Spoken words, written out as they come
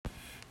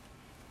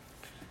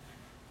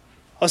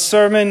A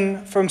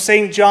sermon from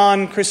St.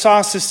 John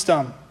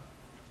Chrysostom.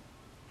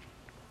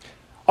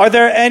 Are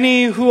there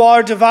any who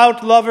are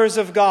devout lovers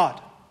of God?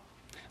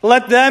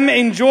 Let them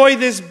enjoy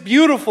this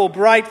beautiful,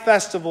 bright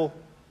festival.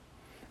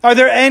 Are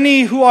there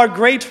any who are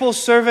grateful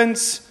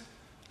servants?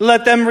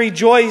 Let them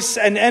rejoice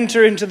and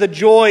enter into the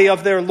joy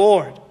of their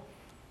Lord.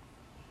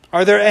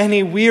 Are there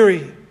any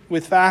weary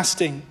with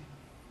fasting?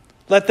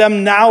 Let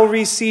them now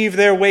receive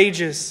their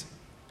wages.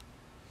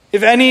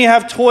 If any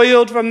have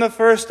toiled from the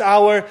first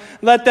hour,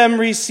 let them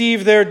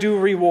receive their due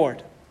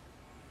reward.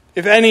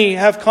 If any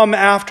have come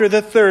after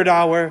the third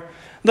hour,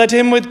 let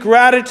him with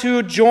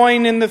gratitude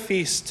join in the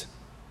feast.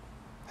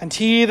 And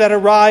he that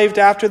arrived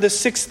after the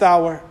sixth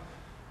hour,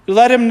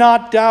 let him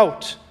not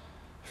doubt,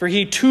 for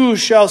he too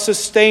shall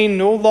sustain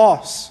no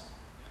loss.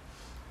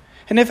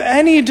 And if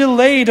any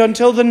delayed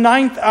until the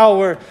ninth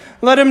hour,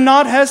 let him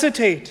not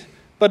hesitate,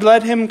 but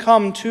let him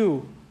come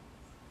too.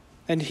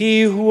 And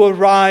he who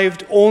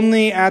arrived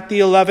only at the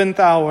 11th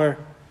hour,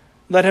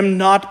 let him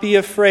not be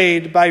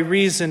afraid by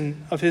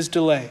reason of his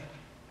delay.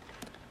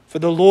 For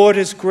the Lord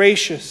is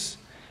gracious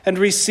and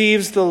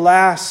receives the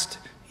last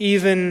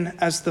even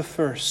as the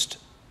first.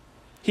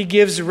 He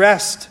gives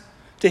rest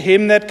to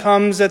him that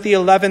comes at the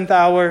 11th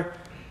hour,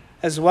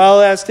 as well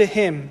as to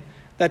him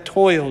that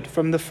toiled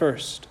from the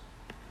first.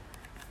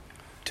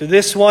 To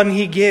this one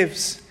he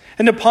gives,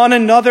 and upon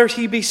another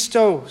he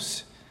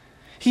bestows.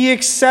 He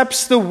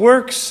accepts the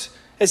works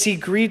as he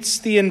greets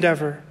the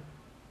endeavor.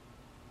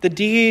 The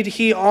deed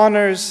he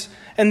honors,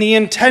 and the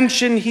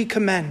intention he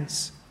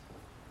commends.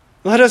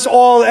 Let us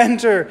all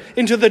enter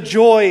into the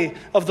joy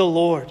of the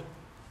Lord.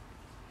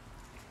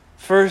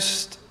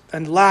 First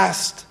and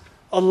last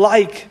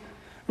alike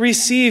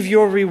receive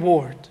your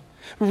reward.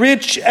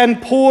 Rich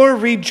and poor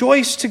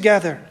rejoice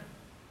together.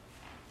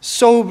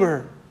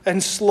 Sober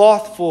and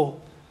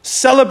slothful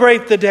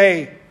celebrate the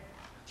day.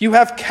 You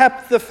have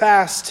kept the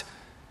fast,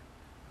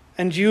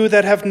 and you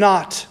that have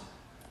not,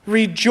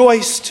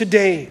 rejoice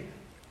today,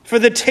 for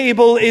the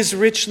table is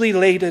richly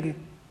laden.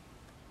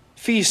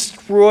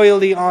 Feast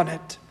royally on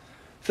it.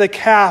 The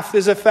calf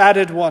is a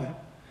fatted one.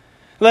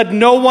 Let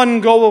no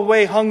one go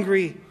away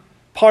hungry.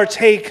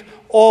 Partake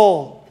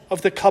all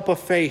of the cup of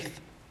faith.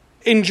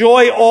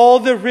 Enjoy all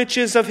the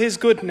riches of his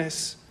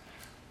goodness.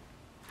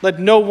 Let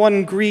no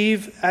one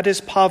grieve at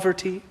his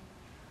poverty,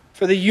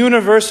 for the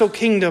universal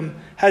kingdom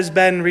has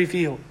been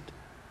revealed.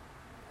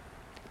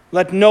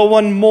 Let no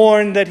one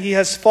mourn that he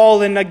has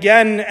fallen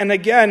again and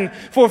again,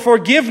 for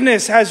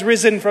forgiveness has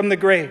risen from the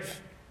grave.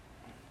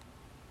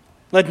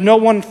 Let no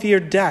one fear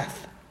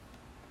death,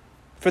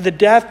 for the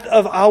death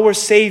of our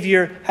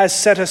Savior has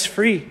set us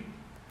free.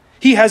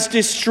 He has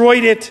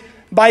destroyed it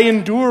by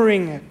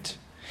enduring it.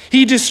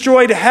 He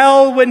destroyed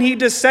hell when he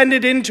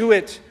descended into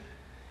it.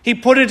 He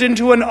put it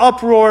into an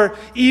uproar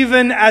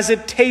even as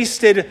it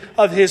tasted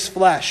of his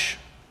flesh.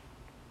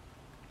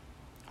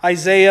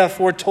 Isaiah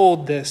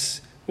foretold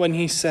this when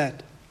he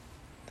said,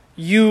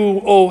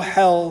 "You, O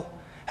hell,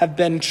 have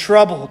been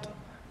troubled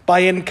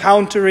by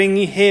encountering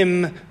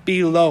him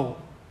below."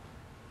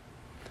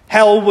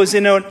 Hell was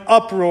in an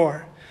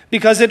uproar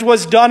because it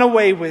was done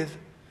away with.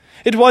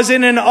 It was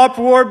in an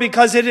uproar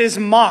because it is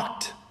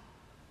mocked.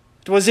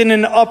 It was in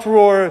an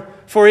uproar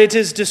for it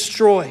is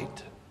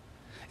destroyed.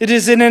 It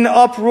is in an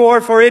uproar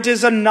for it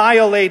is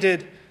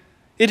annihilated.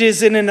 It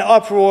is in an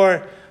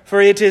uproar for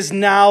it is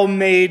now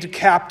made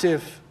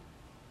captive.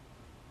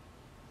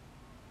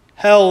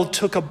 Hell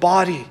took a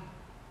body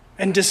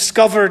and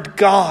discovered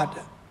God.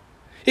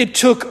 It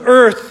took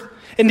earth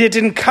and it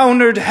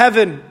encountered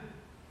heaven.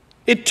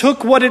 It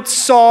took what it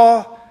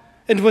saw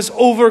and was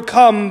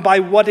overcome by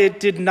what it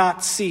did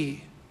not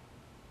see.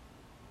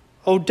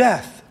 O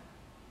death,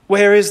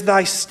 where is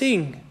thy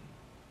sting?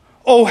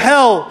 O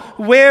hell,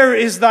 where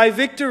is thy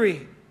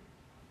victory?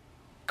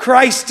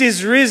 Christ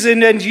is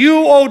risen, and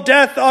you, O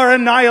death, are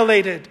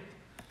annihilated.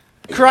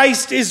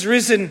 Christ is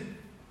risen,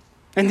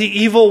 and the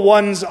evil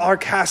ones are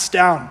cast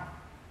down.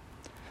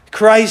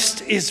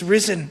 Christ is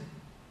risen,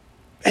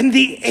 and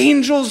the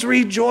angels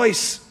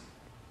rejoice.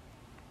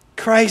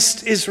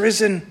 Christ is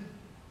risen,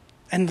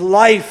 and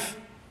life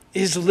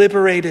is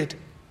liberated.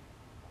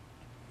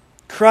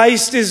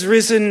 Christ is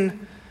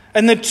risen,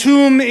 and the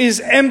tomb is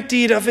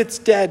emptied of its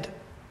dead.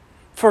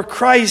 For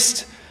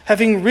Christ,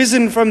 having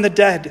risen from the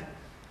dead,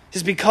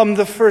 has become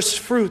the first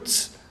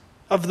fruits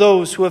of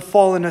those who have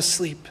fallen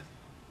asleep.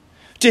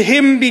 To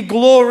him be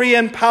glory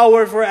and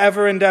power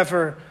forever and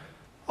ever.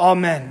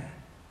 Amen.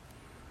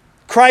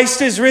 Christ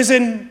is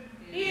risen.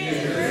 He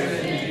is